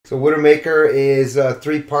So Widowmaker is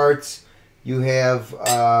 3 parts. You have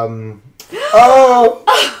oh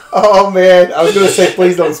man, I was gonna say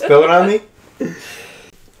please don't spill it on me.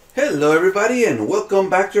 Hello everybody and welcome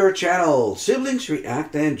back to our channel, Siblings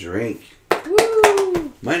React and Drink.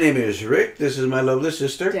 Woo! My name is Rick, this is my lovely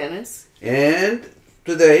sister Janice. And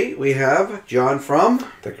today we have John from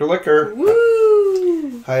Thicker Liquor.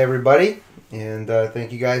 Woo! Hi everybody, and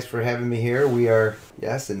thank you guys for having me here. We are,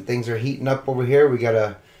 yes, and things are heating up over here. We got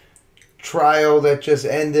a trial that just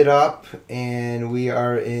ended up, and we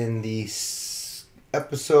are in the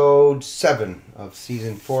episode 7 of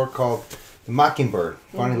season 4 called The Mockingbird.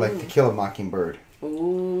 Funny, like To Kill a Mockingbird.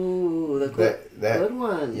 Ooh, the good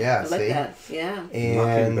one. Yeah, I like see? that. Yeah.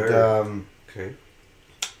 And okay.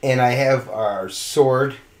 And I have our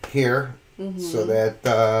sword here, so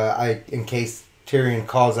that in case Tyrion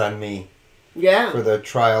calls on me for the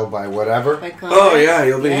trial by whatever, oh yeah,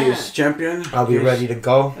 you'll be his champion. I'll be ready to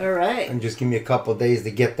go. All right. And just give me a couple of days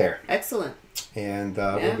to get there. Excellent. And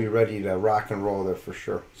we'll be ready to rock and roll there for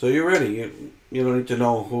sure. So you're ready. You don't need to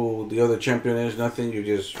know who the other champion is, nothing. You're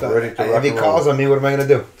just ready to rock if he and roll. calls on me, what am I going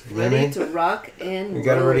to do? Ready to rock and We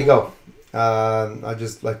got to ready go. I'll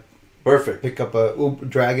just perfect. Pick up a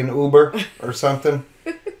Dragon Uber or something,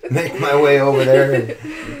 make my way over there,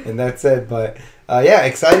 and that's it. But yeah,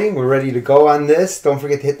 exciting. We're ready to go on this. Don't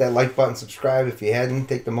forget to hit that like button, subscribe if you hadn't.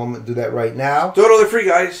 Take the moment to do that right now. Totally free,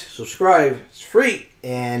 guys. Subscribe. It's free.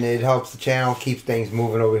 And it helps the channel, keeps things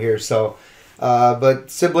moving over here. So, but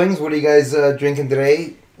siblings, what are you guys drinking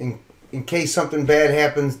today? In case something bad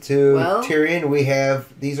happens to Tyrion, we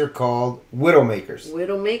have, these are called Widowmakers.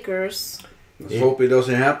 Widowmakers. Let's hope it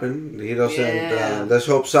doesn't happen. He doesn't. Let's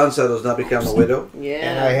hope Sansa does not become a widow. Yeah.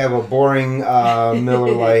 And I have a boring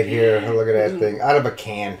Miller Lite here. Look at that thing. Out of a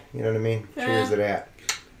can. You know what I mean? Cheers to that.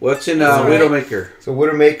 What's in Widowmaker? So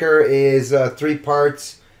Widowmaker is 3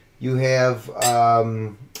 parts. You have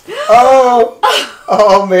oh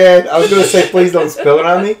man, I was gonna say please don't spill it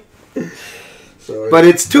on me. Sorry. But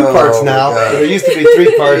it's 2 parts now. There used to be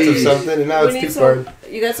 3 parts of something, and now it's 2 parts.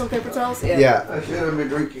 You got some paper towels? Yeah. I should have been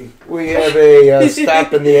drinking. We have a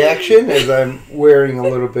stop in the action as I'm wearing a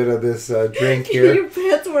little bit of this drink here. Your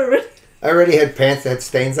pants were ready. I already had pants that had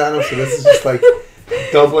stains on them, so this is just like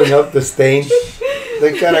doubling up the stain.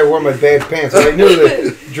 Thank God I wore my bad pants. I knew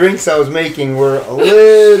the drinks I was making were a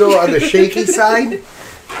little on the shaky side.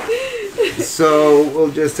 So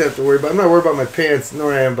we'll just have to worry about. I'm not worried about my pants,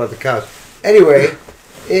 nor I am about the couch. Anyway,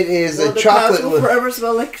 it is a chocolate. The couch will forever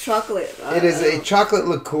smell like chocolate. It is a chocolate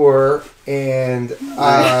liqueur and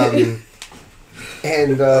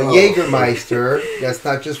Jägermeister. That's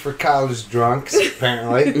not just for college drunks,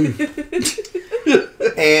 apparently.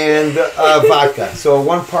 And vodka. So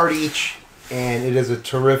 1 part each, and it is a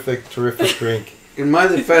terrific, terrific drink. In my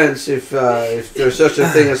defense, if there's such a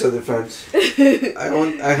thing as a defense,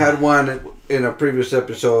 I had one in a previous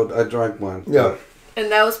episode. I drank one. Yeah. And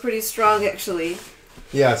that was pretty strong, actually.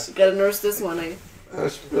 Yes. Gotta nurse this one. I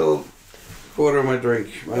spilled quarter of my drink.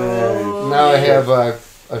 Now I have a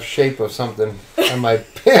shape of something on my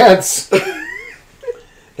pants.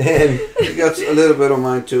 And you got a little bit on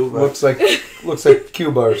mine too. But. Looks like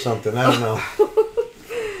Cuba or something. I don't know.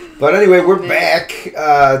 But anyway, we're back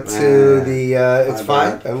to the. It's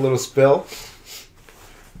fine. A little spill.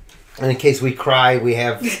 And in case we cry, we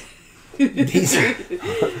have these.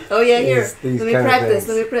 Oh yeah, here. These Let me practice.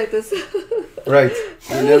 Let me practice. Right.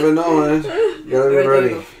 You never know, man. You gotta be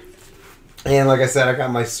ready. And like I said, I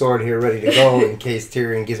got my sword here ready to go in case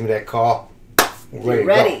Tyrion gives me that call. We're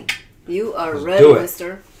ready. You are ready,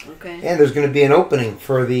 mister. Okay. And there's going to be an opening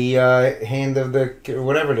for the hand of the,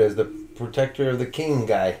 whatever it is, the protector of the king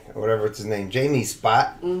guy, or whatever it's his name, Jaime's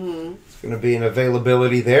spot. It's going to be an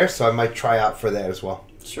availability there, so I might try out for that as well.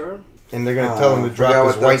 Sure. And they're going to tell him to drop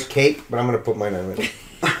his white cape, but I'm going to put mine on it.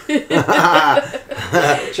 There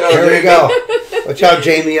we go. Watch out,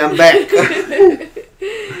 Jaime, I'm back. I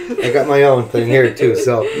got my own thing here too,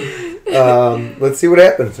 so let's see what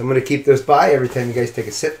happens. I'm going to keep this by every time you guys take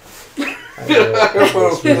a sip. Well,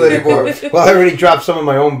 I already dropped some of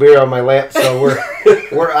my own beer on my lap, so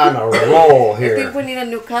we're on a roll here. I think we need a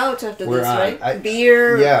new couch after this, right?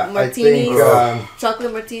 Beer, martinis,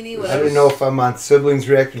 chocolate martini, whatever. I don't know if I'm on Siblings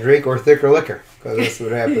React and Drink or Thicker Liquor, because that's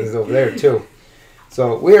what happens over there too.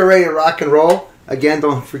 So we are ready to rock and roll. Again,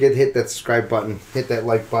 don't forget to hit that subscribe button, hit that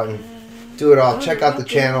like button, do it all. Check out the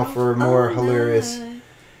channel for more hilarious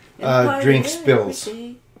drink spills.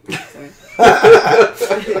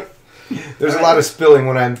 There's a lot of spilling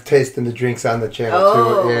when I'm tasting the drinks on the channel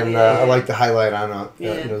too, and I like to highlight on,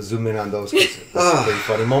 zoom in on those. Cause some pretty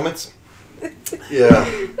funny moments.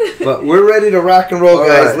 Yeah. But we're ready to rock and roll, all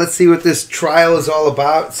guys. Right. Let's see what this trial is all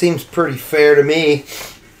about. It seems pretty fair to me.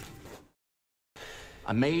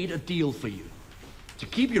 I made a deal for you to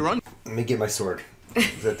keep your Let me get my sword.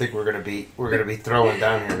 'Cause I think we're gonna be throwing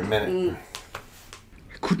down here in a minute.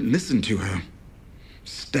 I couldn't listen to her.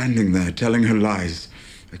 Standing there telling her lies.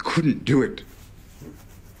 I couldn't do it.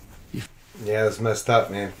 Yeah, it's messed up,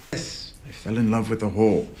 man. Yes, I fell in love with a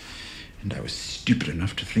whore. And I was stupid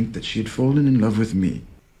enough to think that she had fallen in love with me.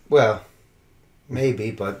 Well,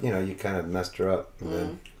 maybe, but, you kind of messed her up.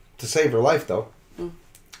 To save her life, though.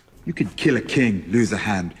 You could kill a king, lose a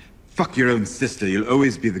hand. Fuck your own sister. You'll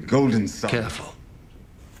always be the golden son. Careful.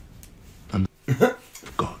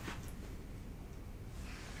 God.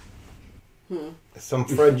 Some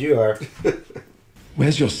friend you are.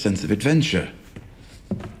 Where's your sense of adventure?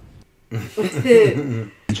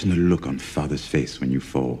 Imagine the look on father's face when you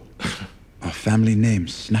fall. Our family name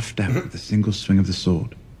snuffed out with a single swing of the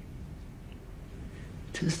sword.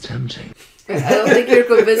 It is tempting. I don't think you're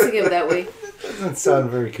convincing him that way. Doesn't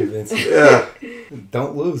sound very convincing. Yeah.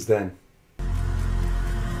 Don't lose, then.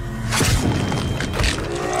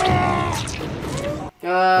 This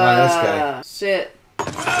guy. Shit.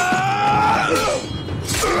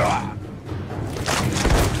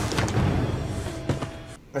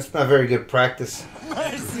 That's not very good practice.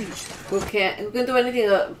 Who can do anything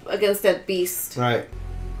against that beast? Right.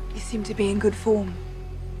 You seem to be in good form.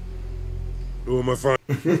 Who am I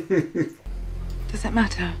fighting? Does that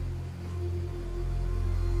matter?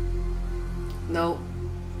 No.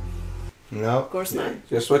 No. Of course not.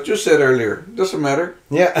 Just what you said earlier. Doesn't matter.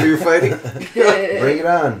 Yeah. Who you're fighting. Bring it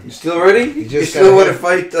on. You still ready? You just still want to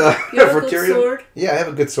gotta fight You have a for good Tyrion? sword? Yeah, I have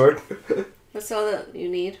a good sword. That's all that you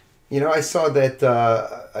need. I saw that,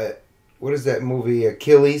 what is that movie,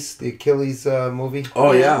 Achilles? The Achilles movie?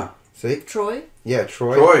 Oh, yeah. See? Troy? Yeah,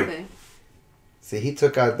 Troy. Okay. See, he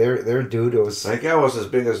took out their dude. It was That guy was as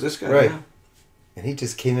big as this guy. right. Yeah. And he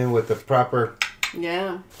just came in with the proper,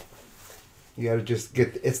 Yeah. you got to just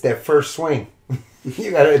it's that first swing.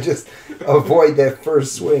 You got to just avoid that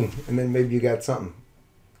first swing. And then maybe you got something.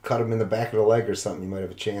 Cut him in the back of the leg or something. You might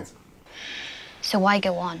have a chance. So why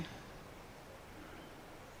go on?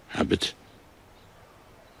 Habit.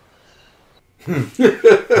 Good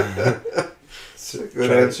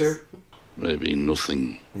answer. Maybe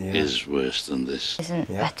nothing is worse than this. Isn't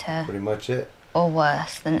better Pretty much it. or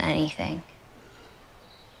worse than anything.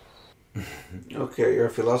 Okay, you're a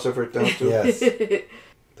philosopher down too. Yes.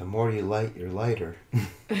 The more you light, you're lighter.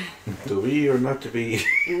 To be or not to be.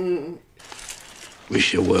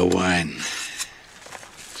 Wish you were wine.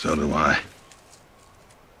 So do I.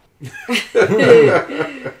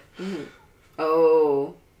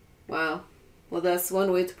 Oh. Wow. Well, that's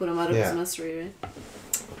one way to put him out of his misery, right?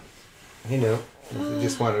 He knew. He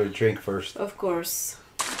just wanted to drink first. Of course.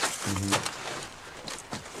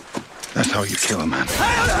 That's how you kill a man.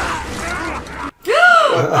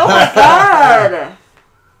 Oh my god!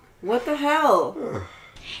 What the hell?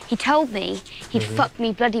 He told me he'd fuck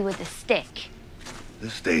me bloody with a stick.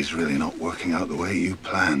 This day's really not working out the way you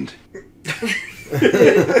planned.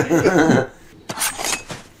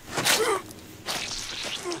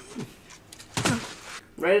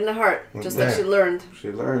 Right in the heart, just like she learned.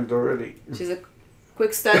 She learned already. She's a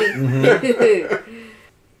quick study.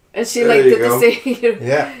 And she There liked you it go. the same.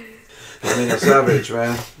 Yeah. Becoming a savage,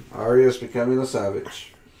 man. Arya's becoming a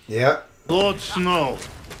savage. Yeah. Lord Snow.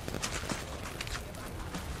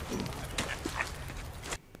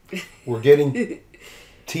 We're getting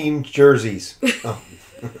team jerseys. Oh.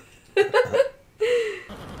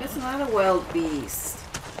 That's not a wild beast.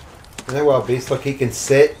 Isn't that wild beast? Look, he can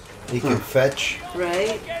sit. He can fetch.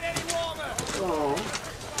 Right? Oh.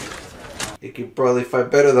 He can probably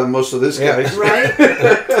fight better than most of these guys.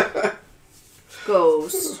 Right?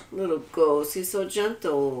 Ghost. Little ghost. He's so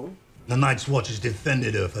gentle. The Night's Watch has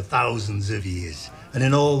defended her for thousands of years. And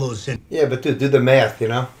in all those... Yeah, but dude, do the math, you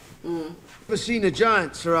know? Ever seen a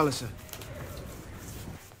giant, Sir Alistair?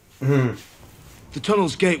 The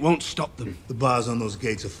tunnel's gate won't stop them. The bars on those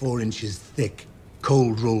gates are 4 inches thick.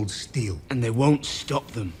 Cold-rolled steel. And they won't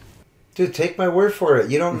stop them. Dude, take my word for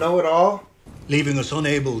it. You don't know it all? Leaving us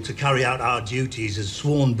unable to carry out our duties as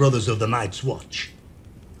sworn brothers of the Night's Watch.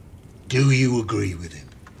 Do you agree with him?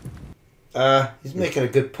 He's making a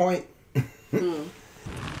good point.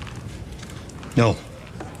 No.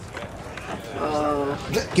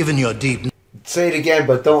 Given your deep... Say it again,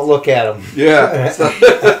 but don't look at him. Yeah.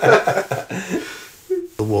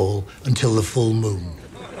 the wall until the full moon.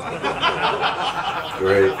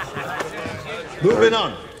 Great. Moving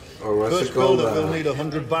on. Or what's First it called? builder will need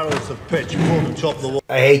 100 barrels of pitch before the top of the wall.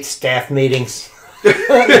 I hate staff meetings.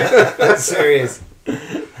 Serious.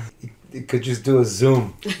 You could just do a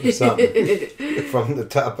zoom or something from the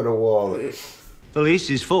top of the wall. Elise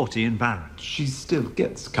is 40 and barren. She still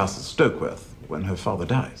gets Castle Stokeworth when her father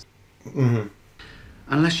dies. Mm-hmm.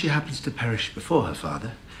 Unless she happens to perish before her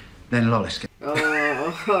father, then Lolis gets...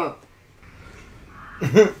 Oh.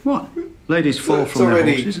 What? Ladies fall from their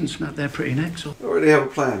horses and snap their pretty necks? Or... Already have a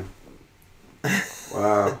plan.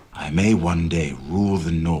 Wow. I may one day rule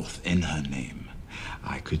the North in her name.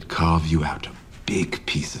 I could carve you out a big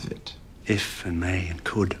piece of it. If and may and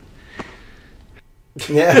could.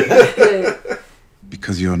 Yeah.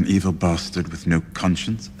 Because you're an evil bastard with no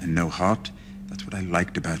conscience and no heart. That's what I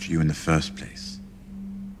liked about you in the first place.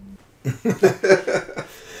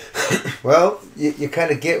 Well, you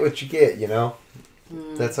kind of get what you get, you know?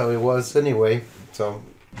 That's how he was anyway, so...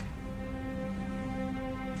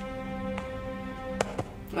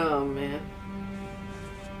 Oh, man.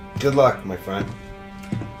 Good luck, my friend.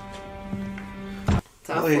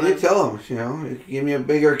 Well, he did tell him, you know, if you give me a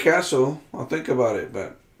bigger castle, I'll think about it,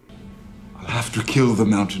 but... I'll have to kill the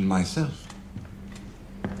mountain myself.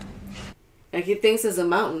 Like he thinks it's a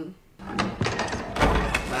mountain.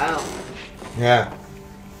 Wow. Yeah.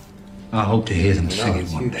 I hope to hear them sing it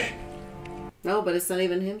one day. No, but it's not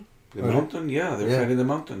even him. The mountain? Yeah, they're fighting the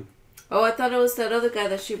mountain. Oh, I thought it was that other guy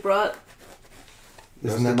that she brought.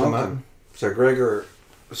 Isn't that the mountain? Sir Gregor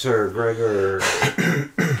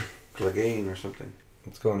Clegane or something.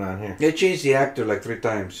 What's going on here? They changed the actor like 3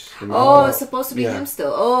 times. Oh, it's supposed to be him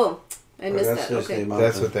still. Oh, I missed that. Okay.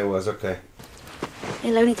 That's what that was. Okay.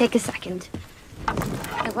 It'll only take a second.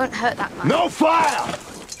 It won't hurt that much. No fire!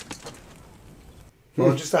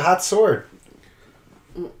 Well, just a hot sword.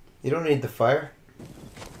 You don't need the fire.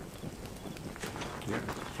 Yeah,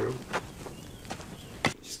 true.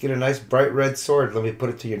 Just get a nice bright red sword. Let me put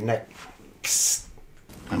it to your neck.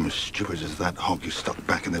 I'm as stupid as that hog you stuck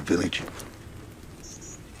back in the village.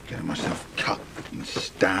 Getting myself cut and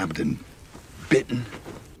stabbed and bitten.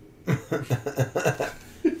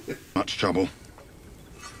 Much trouble.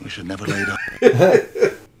 We should never lay up.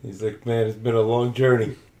 He's like, man, it's been a long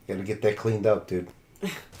journey. Gotta get that cleaned up, dude.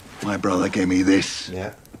 My brother gave me this.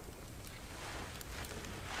 Yeah.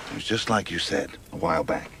 It was just like you said a while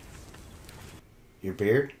back. Your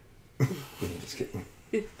beard? Just kidding.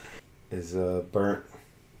 Is burnt.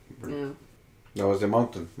 Yeah. That was the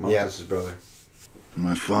mountain. Mountain's his brother.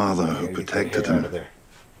 My father, who protected him,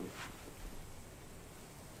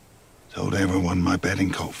 told everyone my bedding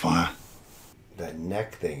caught fire. That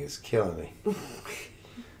neck thing is killing me.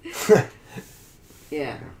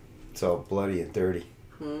 Yeah. It's all bloody and dirty.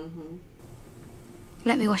 Mm-hmm.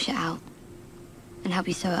 Let me wash it out. And help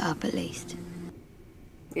you sew it up at least.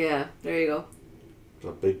 Yeah, there you go. It's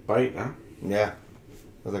a big bite, huh? Yeah.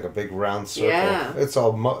 It's like a big round circle. Yeah. It's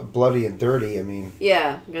all bloody and dirty. I mean...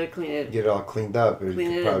 Yeah, gotta clean it. Get it all cleaned up. It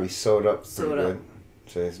could probably sew it up pretty good.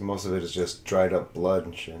 So most of it is just dried up blood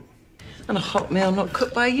and shit. And a hot meal not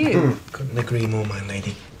cooked by you. Couldn't agree more, my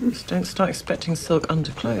lady. Just don't start expecting silk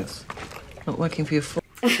underclothes. Not working for your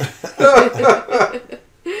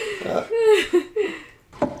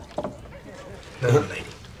No, lady.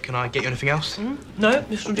 Can I get you anything else? No,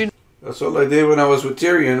 this will do. That's all I did when I was with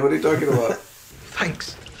Tyrion. What are you talking about?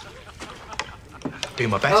 Thanks. Do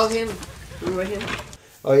my best. Oh, him. Remember him?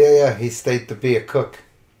 Oh, yeah. He stayed to be a cook.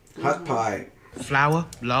 Hot pie. Flour,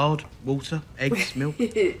 lard, water, eggs, milk.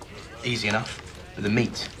 Easy enough. But the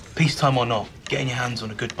meat, peacetime or not, getting your hands on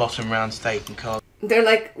a good bottom round steak and carb. They're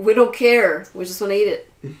like, we don't care. We just want to eat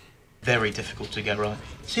it. Very difficult to get right.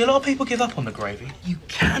 See, a lot of people give up on the gravy. You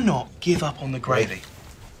cannot give up on the gravy.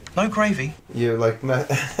 No gravy. You're like,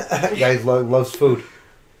 guy loves food.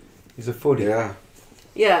 He's a foodie. Yeah.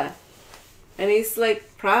 Yeah. And he's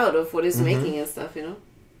like proud of what he's making and stuff, you know?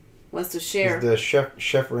 Wants to share. He's the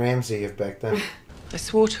Chef Ramsay of back then. I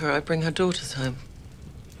swore to her I'd bring her daughters home.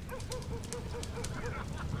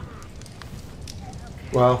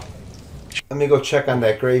 Well, let me go check on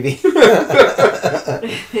that gravy.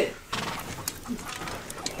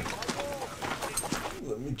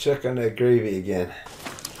 Let me check on that gravy again.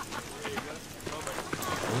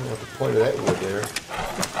 I don't know what the point of that wood there.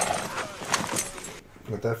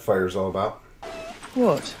 What that fire's all about.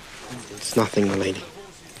 What? It's nothing, my lady.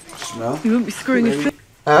 Smell? You won't be screwing your foot.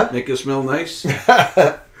 Huh? Make it smell nice?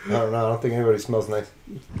 I don't think anybody smells nice.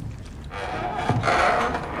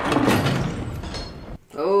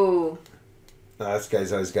 Oh. No, this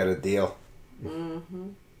guy's always got a deal.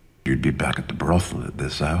 You'd be back at the brothel at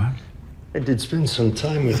this hour? I did spend some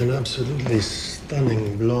time with an absolutely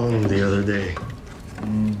stunning blonde the other day.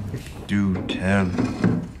 Do tell.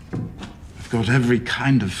 I've got every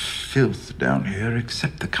kind of filth down here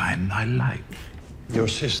except the kind I like. Your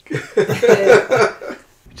sister.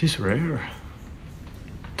 It is rare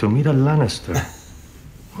to meet a Lannister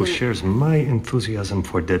who shares my enthusiasm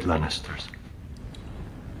for dead Lannisters.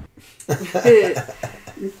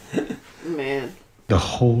 Man. The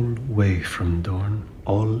whole way from Dorne,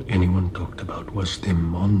 all anyone talked about was the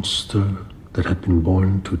monster that had been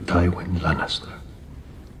born to Tywin Lannister.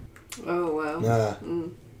 Oh, wow.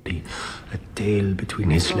 A tail between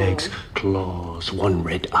his legs, claws, one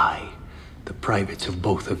red eye. The privates of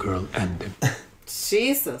both a girl and him.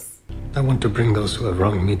 Jesus. I want to bring those who have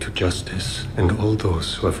wronged me to justice, and all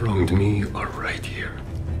those who have wronged me are right here.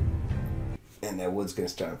 And that wood's gonna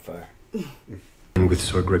start on fire. And with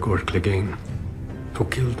Sir Gregor Clegane, who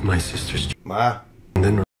killed my sister's Ma. And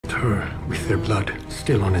then raped her with their blood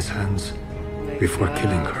still on his hands before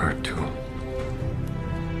killing her too.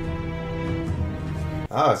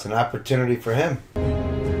 Oh, it's an opportunity for him.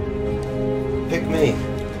 Pick me.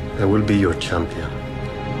 I will be your champion.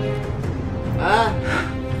 Ah,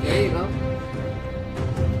 there you go.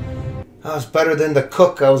 Oh, it's better than the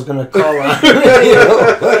cook I was gonna call on. You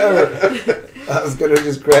know, whatever. I was gonna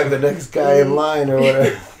just grab the next guy in line or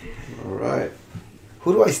whatever. All right.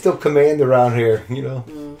 Who do I still command around here? You know.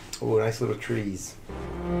 Oh, nice little trees.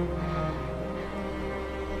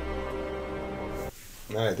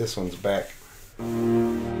 All right, this one's back.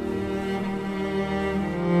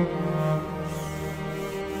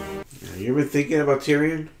 You been thinking about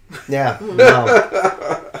Tyrion? Yeah, no.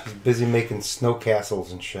 He's busy making snow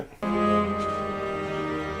castles and shit.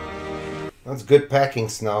 That's good packing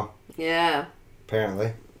snow. Yeah.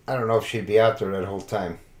 Apparently. I don't know if she'd be out there that whole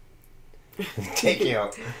time. Take you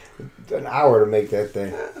know, an hour to make that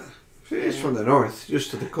thing. She's from the north,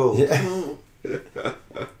 used to the cold. Yeah.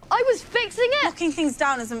 I was fixing it! Knocking things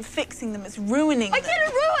down isn't fixing them, it's ruining them. I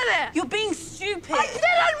didn't ruin it! You're being stupid. I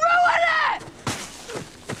didn't ruin it!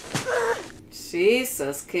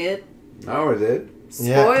 Jesus, kid. No, I did.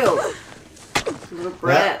 Spoiled. Little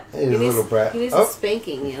brat. Yeah, he's a little brat. He needs a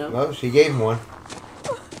spanking, you know. Well, she gave him one.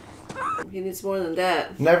 He needs more than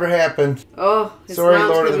that. Never happened. Oh, his Sorry,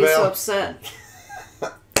 mom's Lord of gonna the be so Vale. upset.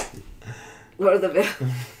 Lord of the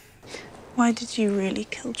Vale. Why did you really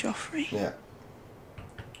kill Joffrey? Yeah.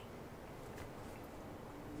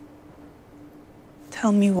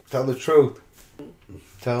 Tell me why. Tell the truth.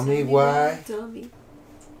 Tell me why. Tell me.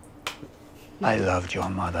 I loved your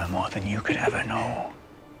mother more than you could ever know.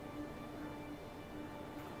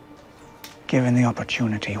 Given the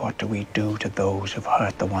opportunity, what do we do to those who've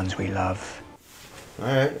hurt the ones we love?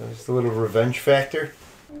 Alright, just a little revenge factor.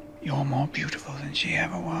 You're more beautiful than she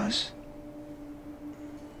ever was.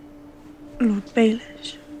 Lord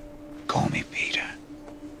Baelish. Call me Peter.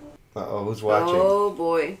 Uh-oh, who's watching? Oh,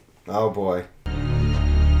 boy. Oh, boy.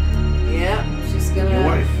 Yeah, she's gonna... Your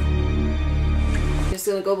wife. She's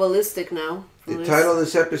gonna go ballistic now. The title of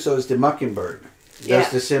this episode is The Mockingbird. That's Yeah.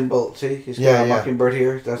 the symbol. See, he's got Yeah, a yeah. mockingbird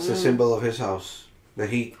here. That's the symbol of his house that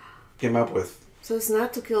he came up with. So it's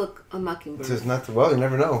not to kill a mockingbird. This is not the... Well, you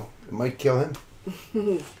never know. It might kill him.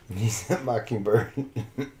 He's a mockingbird.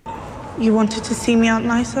 You wanted to see me out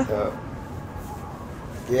nicer?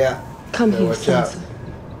 Yeah. Come here, watch out. Sansa.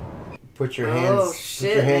 Put your Oh, hands. shit,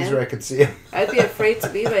 put your hands man. where I can see him. I'd be afraid to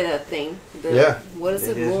be by that thing. Yeah. What is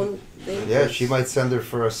it? Moon thing? Yeah, she might send her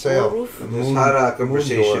for a sail. Moonroof? A Just moon- had a moon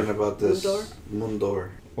conversation door. about this. Moon door? Moon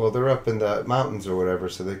door. Well, they're up in the mountains or whatever,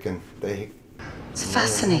 so they can... It's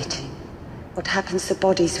fascinating what happens to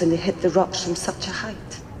bodies when they hit the rocks from such a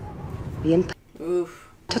height. The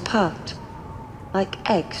impact apart, like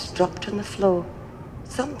eggs dropped on the floor.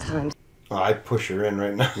 Sometimes. Oh, I'd push her in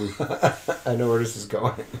right now. I know where this is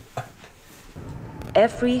going.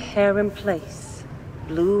 Every hair in place,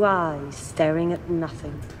 blue eyes staring at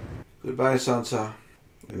nothing. Goodbye, Sansa.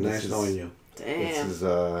 Nice knowing you. This is,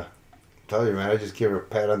 tell you, man, I just give her a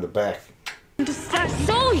pat on the back. I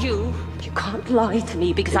saw you! You can't lie to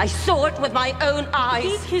me because I saw it with my own eyes.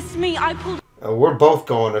 He kissed me, I pulled... We're both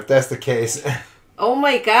going, if that's the case. Oh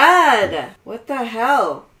my god! What the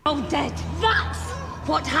hell? Oh, dead. That's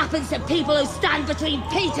what happens to people who stand between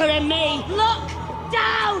Peter and me. Look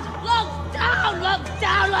down! Look down! Look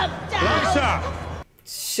down! Look down!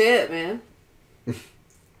 Shit, man.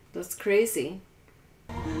 That's crazy.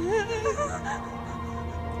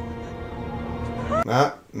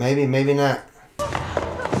 Maybe, maybe not.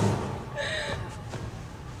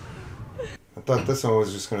 I thought this one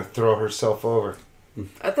was just going to throw herself over.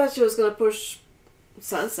 I thought she was gonna push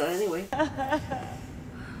Sansa anyway.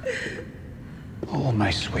 Oh,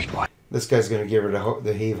 my sweet wife. This guy's going to give her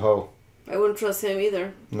the heave-ho. I wouldn't trust him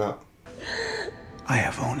either. No. I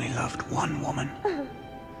have only loved one woman.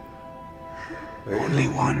 Only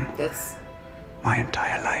one. That's... My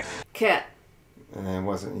entire life. Cat. And it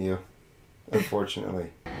wasn't you,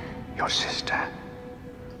 unfortunately. Your sister.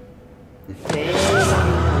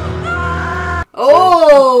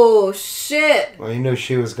 Oh, shit. Well, you knew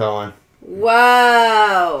she was going.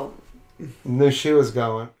 Wow. You knew she was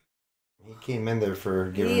going. He came in there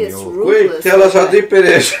for giving the old... Quick, tell us how deep it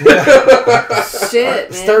is.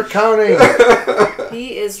 Shit, man. Start counting.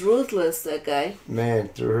 He is ruthless, that guy. Man,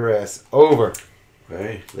 threw her ass over.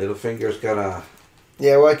 Hey, Littlefinger's got a...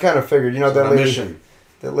 Yeah, well, I kind of figured, you know, that lady... Mission.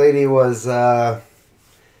 That lady was, you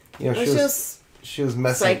know, she was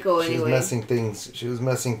messing... Psycho, she anyway. was messing things... She was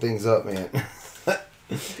messing things up, man.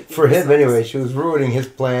 For him, anyway. She was ruining his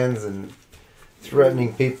plans and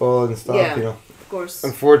threatening people and stuff, Yeah, you know. of course.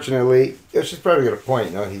 Unfortunately, yeah, she's probably got a point,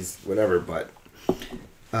 you know, he's whatever, but...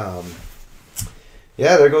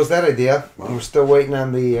 yeah, there goes that idea. Wow. We're still waiting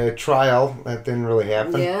on the trial. That didn't really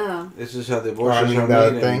happen. Yeah. This is how divorces are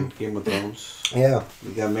made in Game of Thrones. Yeah.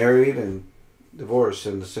 We got married and divorced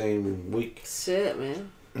in the same week. Shit,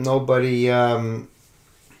 man. Nobody, you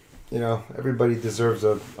know, everybody deserves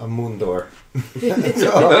a moon door.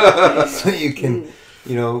 so you can,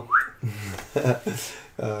 you know,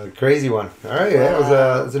 crazy one. All right,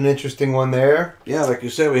 that was an interesting one there. Yeah, like you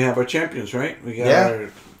said, we have our champions, right? We got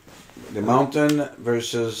the Mountain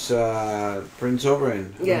versus Prince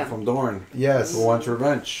Oberyn from Dorne. Yes. Who wants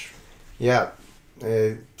revenge. Yeah.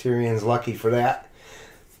 Tyrion's lucky for that.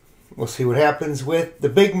 We'll see what happens with the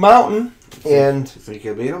big mountain. And you think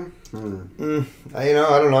he'll beat him? You know,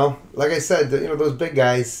 I don't know. Like I said, you know, those big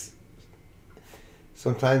guys,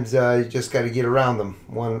 sometimes you just got to get around them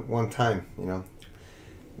one time, you know.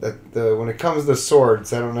 That when it comes to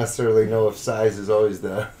swords, I don't necessarily know if size is always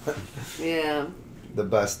the the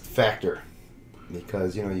best factor,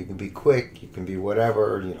 because you know you can be quick, you can be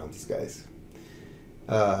whatever. You know, these guys.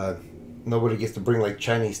 Nobody gets to bring like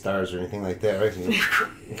Chinese stars or anything like that, right?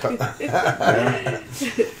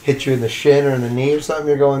 Hit you in the shin or in the knee or something,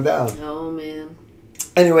 you're going down. Oh man.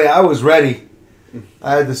 Anyway, I was ready.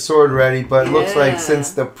 I had the sword ready, but it looks like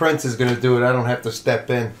since the prince is going to do it, I don't have to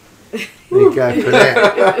step in. Thank God for that.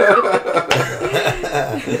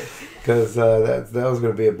 Because that was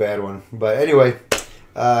going to be a bad one. But anyway,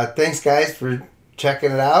 thanks guys for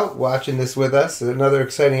checking it out, watching this with us. Another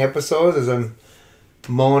exciting episode as I'm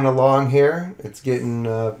mowing along here. It's getting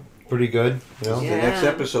pretty good. You know? The next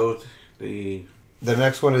episode, the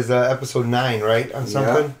next one is episode 9, right? On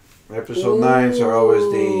something. Yeah. Episode 9s are always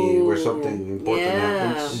where something important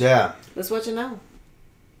happens. Yeah. Let's watch it now.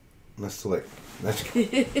 Let's select.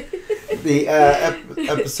 The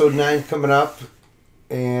episode 9 coming up,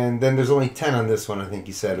 and then there's only 10 on this one. I think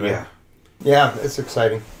you said, right? Yeah. Yeah, it's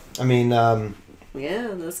exciting. I mean,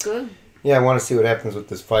 yeah, that's good. Yeah, I want to see what happens with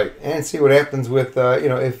this fight, and see what happens with you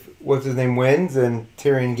know, if what's his name wins and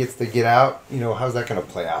Tyrion gets to get out. You know, how's that going to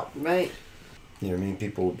play out? Right. You know what I mean?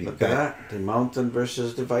 People will be Look at that. The Mountain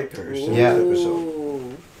versus the Vipers. Yeah.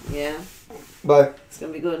 Episode. Yeah. But it's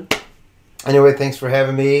gonna be good. Anyway, thanks for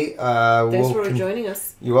having me. Thanks for joining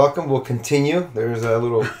us. You're welcome. We'll continue. There's a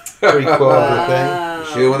little prequel of the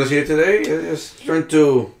thing. You want to see it today? Just turn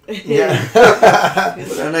to... Yeah.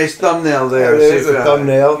 A nice thumbnail there. There's a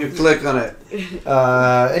thumbnail. You click on it.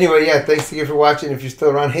 Anyway, yeah, thanks again for watching. If you're still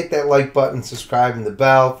around, hit that like button, subscribe, and the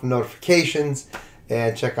bell for notifications.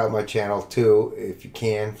 And check out my channel, too, if you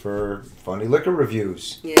can, for funny liquor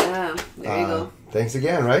reviews. Yeah, there you go. Thanks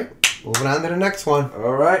again, right? Moving on to the next one.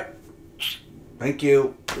 All right. Thank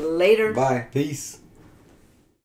you. Later. Bye. Peace.